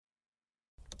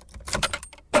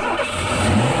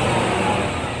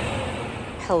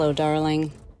Hello,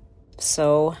 darling.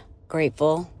 So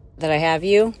grateful that I have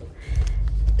you.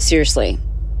 Seriously,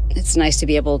 it's nice to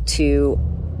be able to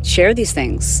share these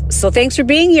things. So thanks for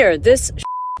being here. This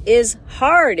is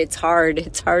hard. It's hard.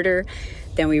 It's harder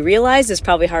than we realize. It's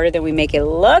probably harder than we make it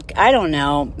look. I don't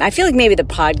know. I feel like maybe the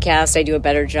podcast, I do a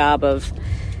better job of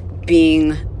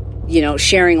being,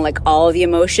 sharing like all of the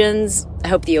emotions. I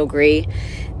hope that you agree.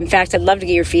 In fact, I'd love to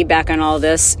get your feedback on all of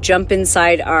this. Jump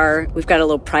inside we've got a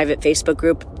little private Facebook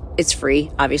group. It's free,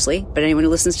 obviously, but anyone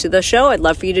who listens to the show, I'd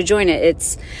love for you to join it.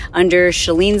 It's under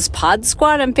Shalene's Pod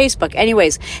Squad on Facebook.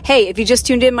 Anyways, hey, if you just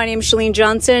tuned in, my name is Shalene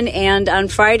Johnson, and on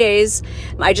Fridays,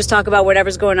 I just talk about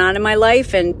whatever's going on in my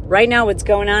life, and right now what's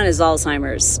going on is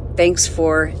Alzheimer's. Thanks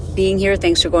for being here.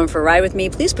 Thanks for going for a ride with me.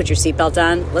 Please put your seatbelt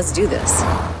on. Let's do this.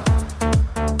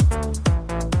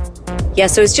 Yeah,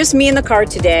 so it's just me in the car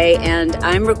today, and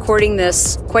I'm recording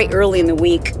this quite early in the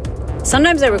week.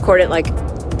 Sometimes I record it like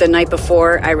the night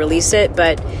before I release it,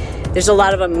 but there's a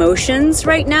lot of emotions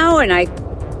right now, and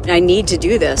I need to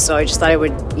do this, so I just thought I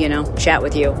would, chat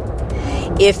with you.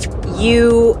 If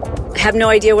you have no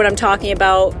idea what I'm talking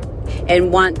about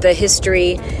and want the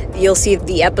history, you'll see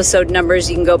the episode numbers.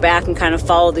 You can go back and kind of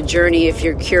follow the journey if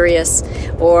you're curious,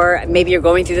 or maybe you're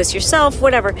going through this yourself,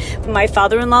 whatever. My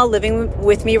father-in-law living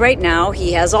with me right now,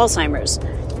 he has Alzheimer's.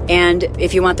 And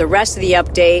if you want the rest of the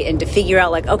update and to figure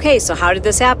out okay, so how did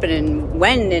this happen and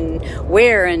when and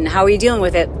where and how are you dealing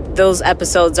with it, those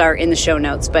episodes are in the show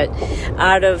notes. But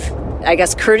out of, I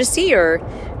guess, courtesy or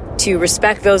to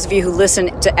respect those of you who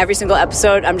listen to every single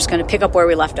episode, I'm just going to pick up where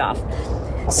we left off.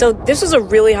 So this was a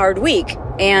really hard week,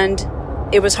 and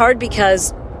it was hard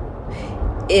because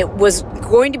it was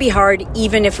going to be hard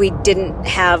even if we didn't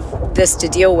have this to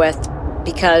deal with,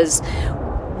 because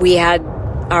we had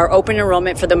our open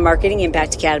enrollment for the Marketing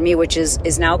Impact Academy, which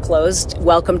is now closed.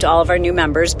 Welcome to all of our new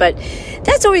members. But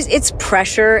that's always, it's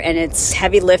pressure and it's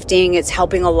heavy lifting. It's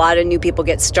helping a lot of new people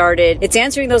get started. It's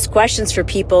answering those questions for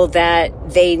people that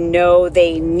they know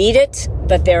they need it,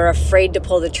 but they're afraid to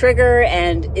pull the trigger.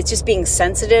 And it's just being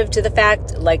sensitive to the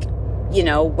fact,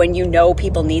 when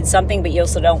people need something, but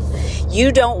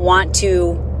you don't want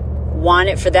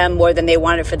it for them more than they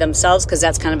want it for themselves, because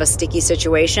that's kind of a sticky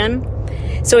situation.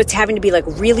 So it's having to be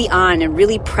really on and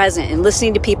really present and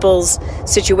listening to people's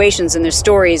situations and their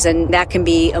stories, and that can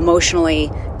be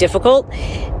emotionally difficult.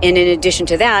 And in addition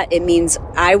to that, it means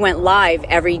I went live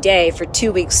every day for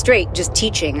 2 weeks straight just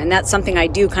teaching, and that's something I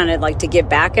do kind of like to give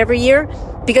back every year,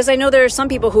 because I know there are some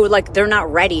people who they're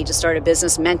not ready to start a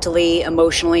business mentally,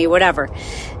 emotionally, whatever.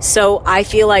 So I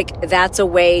feel like that's a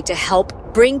way to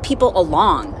help bring people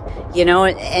along,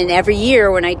 and every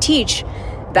year when I teach,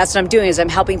 that's what I'm doing, is I'm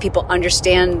helping people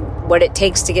understand what it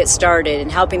takes to get started and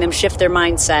helping them shift their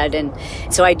mindset. And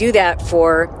so I do that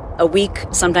for a week,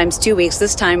 sometimes 2 weeks.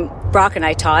 This time, Brock and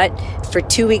I taught for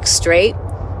 2 weeks straight,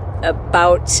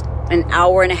 about an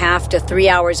hour and a half to 3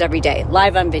 hours every day,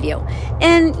 live on video.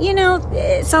 And,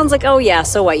 it sounds like, oh yeah,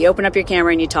 so what? You open up your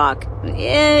camera and you talk.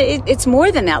 It's more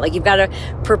than that. You've got to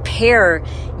prepare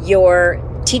your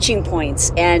teaching points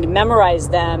and memorize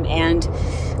them, and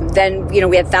then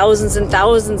we had thousands and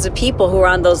thousands of people who are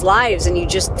on those lives, and you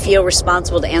just feel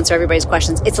responsible to answer everybody's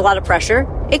questions. It's a lot of pressure.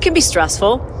 It can be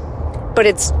stressful, but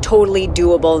it's totally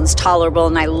doable and it's tolerable,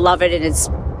 and I love it,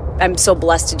 and I'm so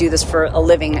blessed to do this for a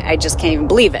living. I just can't even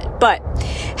believe it. But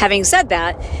having said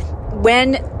that,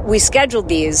 when we scheduled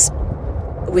these,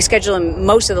 we schedule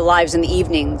most of the lives in the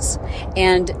evenings,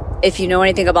 and if you know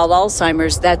anything about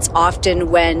Alzheimer's, that's often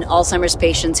when Alzheimer's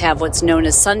patients have what's known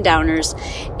as sundowners.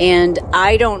 And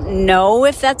I don't know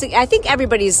if I think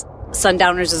everybody's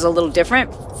sundowners is a little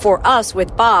different. For us,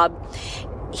 with Bob,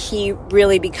 he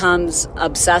really becomes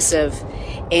obsessive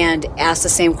and asks the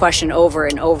same question over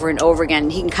and over and over again.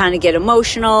 He can kind of get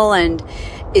emotional, and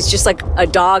it's just like a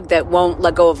dog that won't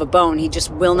let go of a bone. He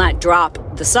just will not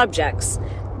drop the subjects,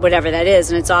 whatever that is.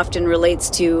 And it often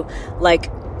relates to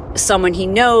someone he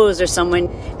knows or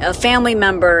a family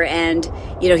member, and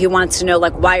he wants to know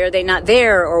why are they not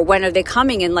there, or when are they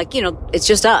coming, and it's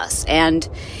just us. And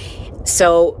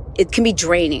so it can be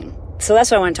draining. So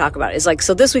that's what I want to talk about, is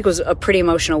so this week was a pretty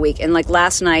emotional week, and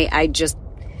last night I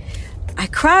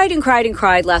cried and cried and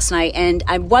cried last night, and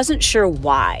I wasn't sure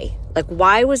why.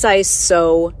 Why was I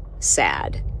so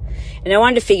sad? And I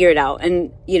wanted to figure it out,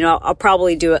 and I'll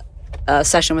probably do a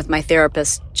session with my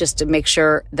therapist just to make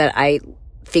sure that I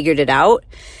figured it out.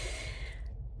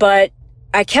 But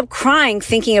I kept crying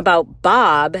thinking about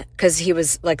Bob, because he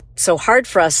was so hard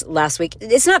for us last week.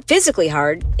 It's not physically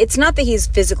hard. It's not that he's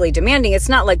physically demanding. It's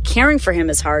not caring for him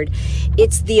is hard.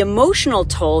 It's the emotional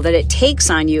toll that it takes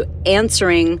on you,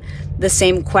 answering the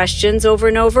same questions over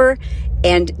and over.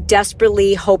 and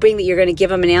desperately hoping that you're going to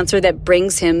give him an answer that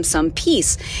brings him some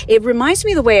peace. It reminds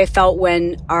me of the way I felt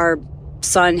when our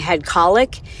son had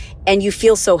colic, and you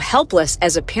feel so helpless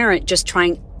as a parent, just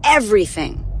trying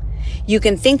everything you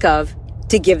can think of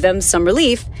to give them some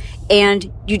relief.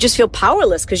 And you just feel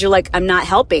powerless because you're like, I'm not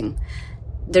helping.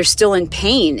 They're still in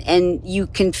pain. And you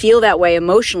can feel that way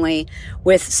emotionally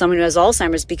with someone who has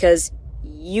Alzheimer's, because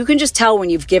you can just tell when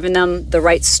you've given them the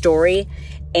right story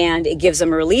and it gives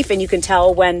them relief. And you can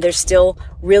tell when they're still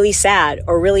really sad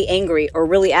or really angry or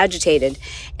really agitated.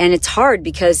 And it's hard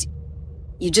because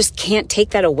you just can't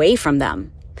take that away from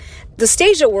them. The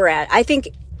stage that we're at, I think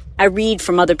I read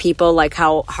from other people like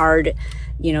how hard,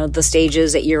 the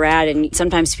stages that you're at. And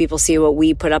sometimes people see what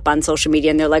we put up on social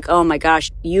media and they're like, oh my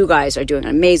gosh, you guys are doing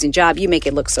an amazing job. You make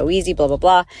it look so easy, blah, blah,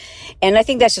 blah. And I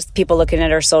think that's just people looking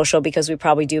at our social, because we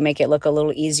probably do make it look a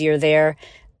little easier there.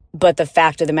 But the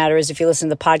fact of the matter is, if you listen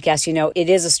to the podcast, it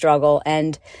is a struggle.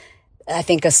 And I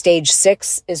think a stage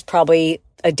 6 is probably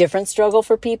a different struggle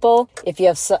for people. If you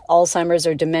have Alzheimer's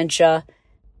or dementia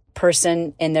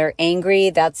person and they're angry,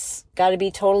 that's got to be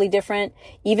totally different.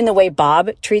 Even the way Bob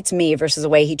treats me versus the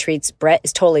way he treats Brett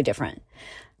is totally different.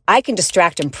 I can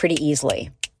distract him pretty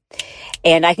easily,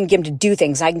 and I can get him to do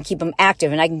things. I can keep him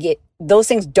active, and I can get those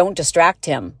things don't distract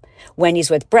him when he's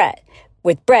with Brett.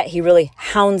 With Brett, he really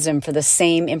hounds him for the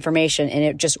same information, and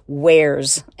it just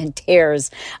wears and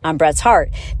tears on Brett's heart,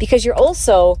 because you're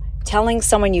also telling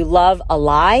someone you love a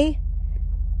lie,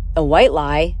 a white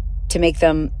lie, to make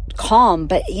them calm.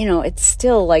 But, it's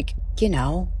still like,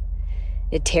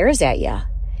 it tears at you.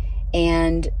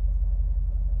 And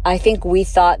I think we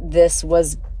thought this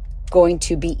was going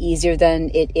to be easier than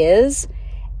it is.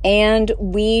 And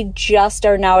we just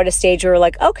are now at a stage where we're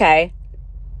like, okay,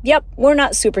 yep, we're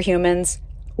not superhumans.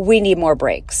 We need more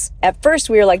breaks. At first,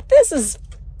 we were like, this is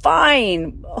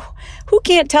fine. Who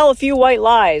can't tell a few white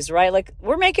lies, right? Like,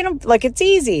 we're making them like it's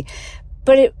easy.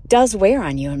 But it does wear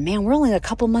on you. And man, we're only a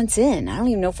couple months in. I don't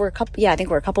even know if I think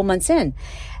we're a couple months in.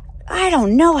 I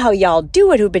don't know how y'all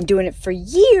do it who've been doing it for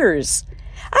years.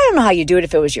 I don't know how you do it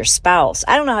if it was your spouse.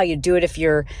 I don't know how you do it if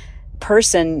your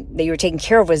person that you were taking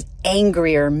care of was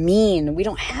angry or mean. We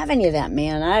don't have any of that,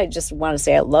 man. I just want to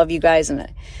say I love you guys, and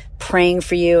I'm praying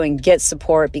for you, and get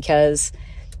support, because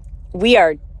we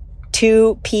are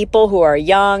two people who are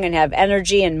young and have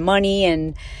energy and money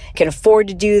and can afford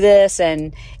to do this.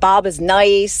 And Bob is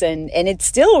nice, and it's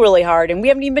still really hard. And we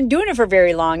haven't even been doing it for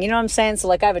very long. You know what I'm saying? So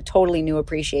like, I have a totally new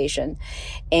appreciation,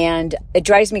 and it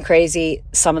drives me crazy.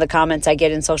 Some of the comments I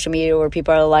get in social media where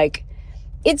people are like,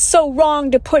 it's so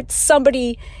wrong to put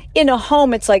somebody in a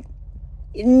home. It's like,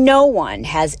 no one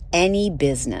has any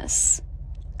business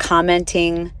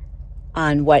commenting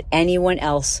on what anyone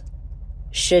else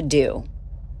should do,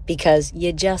 because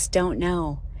you just don't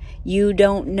know. You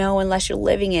don't know unless you're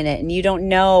living in it, and you don't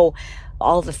know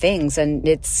all the things, and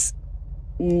it's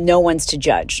no one's to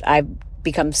judge. I've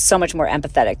become so much more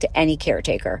empathetic to any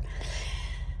caretaker.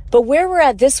 But where we're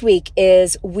at this week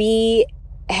is we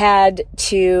had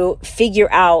to figure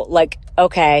out, like,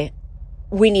 okay,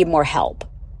 we need more help.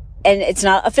 And it's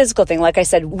not a physical thing. Like I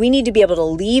said, we need to be able to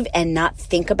leave and not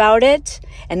think about it.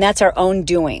 And that's our own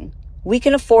doing. We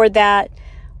can afford that.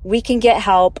 We can get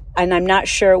help. And I'm not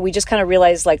sure. We just kind of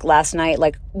realized like last night,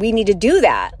 like we need to do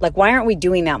that. Like, why aren't we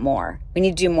doing that more? We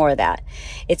need to do more of that.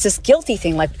 It's this guilty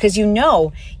thing, like, because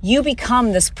you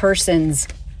become this person's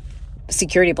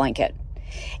security blanket.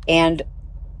 And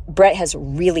Brett has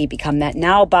really become that.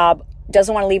 Now Bob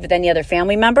doesn't want to leave with any other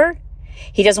family member.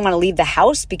 He doesn't want to leave the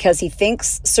house because he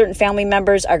thinks certain family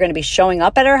members are going to be showing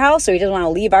up at our house. So he doesn't want to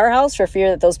leave our house for fear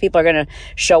that those people are going to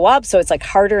show up. So it's like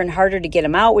harder and harder to get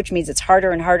him out, which means it's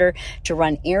harder and harder to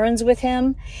run errands with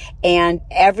him. And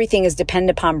everything is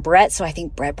dependent upon Brett. So I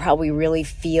think Brett probably really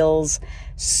feels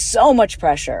so much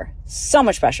pressure.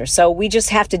 So we just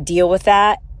have to deal with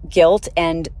that guilt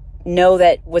and know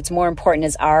that what's more important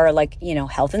is our,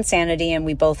 health and sanity. And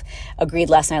we both agreed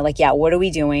last night, what are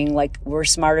we doing? Like, we're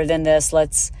smarter than this.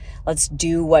 Let's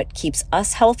do what keeps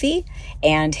us healthy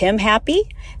and him happy.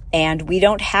 And we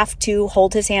don't have to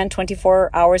hold his hand 24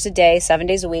 hours a day, 7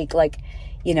 days a week.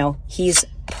 He's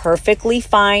perfectly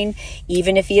fine,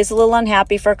 even if he is a little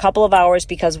unhappy for a couple of hours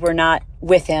because we're not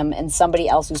with him and somebody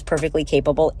else who's perfectly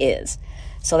capable is.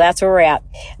 So that's where we're at.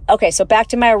 Okay, so back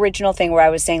to my original thing where I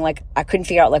was saying, I couldn't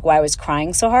figure out, why I was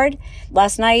crying so hard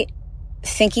last night,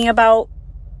 thinking about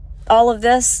all of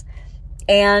this.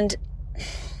 And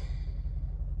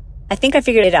I think I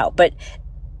figured it out. But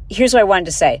here's what I wanted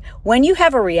to say. When you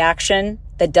have a reaction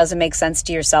that doesn't make sense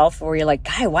to yourself, where you're like,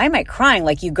 "Guy, why am I crying?"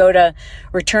 Like, you go to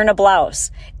return a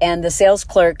blouse and the sales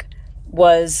clerk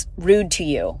was rude to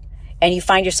you. and you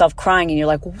find yourself crying and you're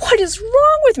like, what is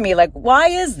wrong with me? Like, why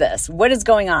is this? What is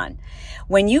going on?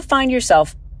 When you find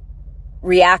yourself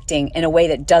reacting in a way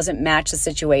that doesn't match the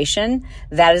situation,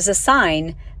 that is a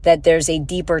sign that there's a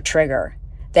deeper trigger,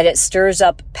 that it stirs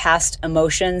up past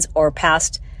emotions or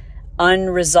past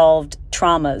unresolved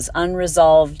traumas,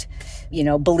 unresolved,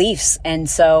 beliefs. And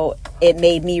so it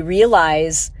made me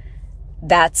realize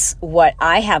that's what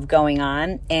I have going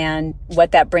on, and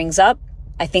what that brings up.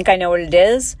 I think I know what it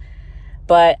is,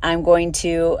 but I'm going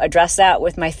to address that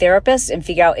with my therapist and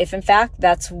figure out if in fact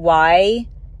that's why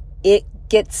it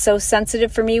gets so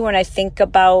sensitive for me when I think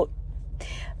about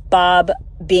Bob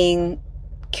being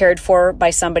cared for by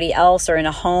somebody else or in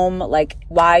a home. Like,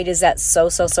 why is that so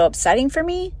upsetting for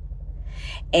me?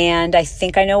 And I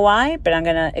think I know why, but I'm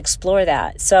going to explore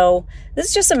that. So this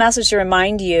is just a message to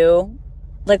remind you,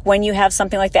 like, when you have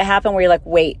something like that happen where you're like,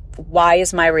 wait, why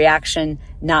is my reaction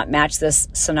not match this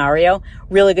scenario?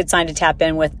 Really good sign to tap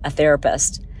in with a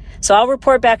therapist. So I'll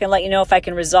report back and let you know if I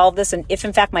can resolve this and if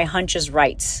in fact my hunch is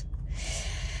right.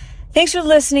 Thanks for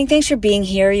listening. Thanks for being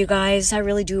here, you guys. I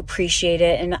really do appreciate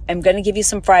it. And I'm going to give you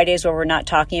some Fridays where we're not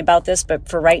talking about this. But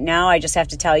for right now, I just have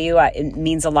to tell you, it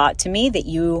means a lot to me that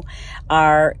you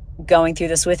are going through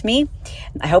this with me.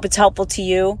 I hope it's helpful to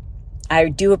you. I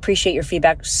do appreciate your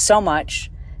feedback so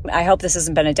much. I hope this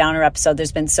hasn't been a downer episode.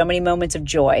 There's been so many moments of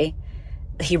joy.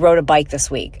 He rode a bike this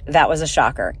week. That was a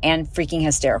shocker and freaking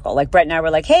hysterical. Like, Brett and I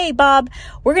were like, hey, Bob,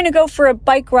 we're going to go for a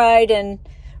bike ride and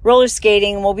roller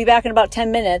skating, and we'll be back in about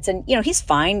 10 minutes. And, he's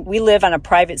fine. We live on a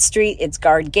private street. It's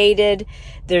guard gated.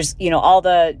 There's, all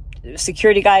the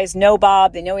security guys know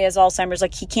Bob. They know he has Alzheimer's.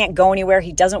 Like, he can't go anywhere.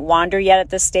 He doesn't wander yet at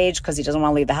this stage because he doesn't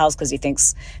want to leave the house because he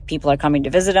thinks people are coming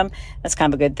to visit him. That's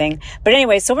kind of a good thing. But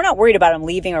anyway, so we're not worried about him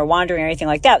leaving or wandering or anything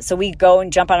like that. So we go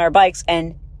and jump on our bikes,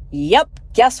 and yep,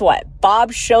 guess what?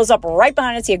 Bob shows up right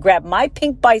behind us. He grabbed my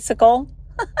pink bicycle.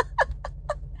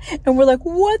 And we're like,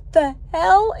 what the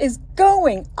hell is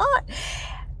going on?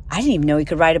 I didn't even know he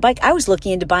could ride a bike. I was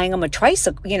looking into buying him a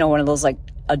tricycle, one of those like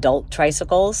adult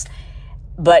tricycles,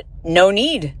 but no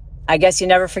need. I guess you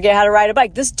never forget how to ride a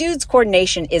bike. This dude's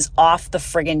coordination is off the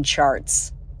friggin'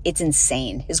 charts. It's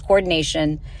insane. His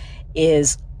coordination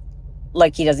is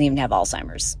like he doesn't even have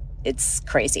Alzheimer's. It's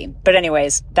crazy. But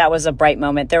anyways, that was a bright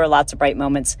moment. There were lots of bright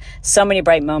moments, so many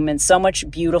bright moments, so much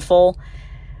beautiful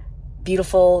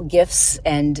gifts,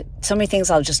 and so many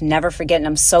things I'll just never forget. And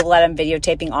I'm so glad I'm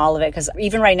videotaping all of it, because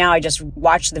even right now I just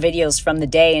watch the videos from the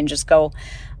day and just go,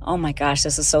 oh my gosh,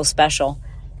 this is so special.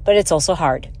 But it's also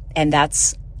hard, and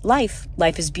that's life.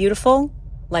 Life is beautiful.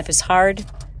 Life is hard.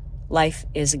 Life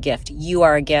is a gift. You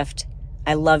are a gift.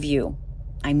 I love you.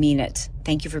 I mean it.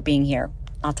 Thank you for being here.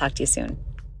 I'll talk to you soon.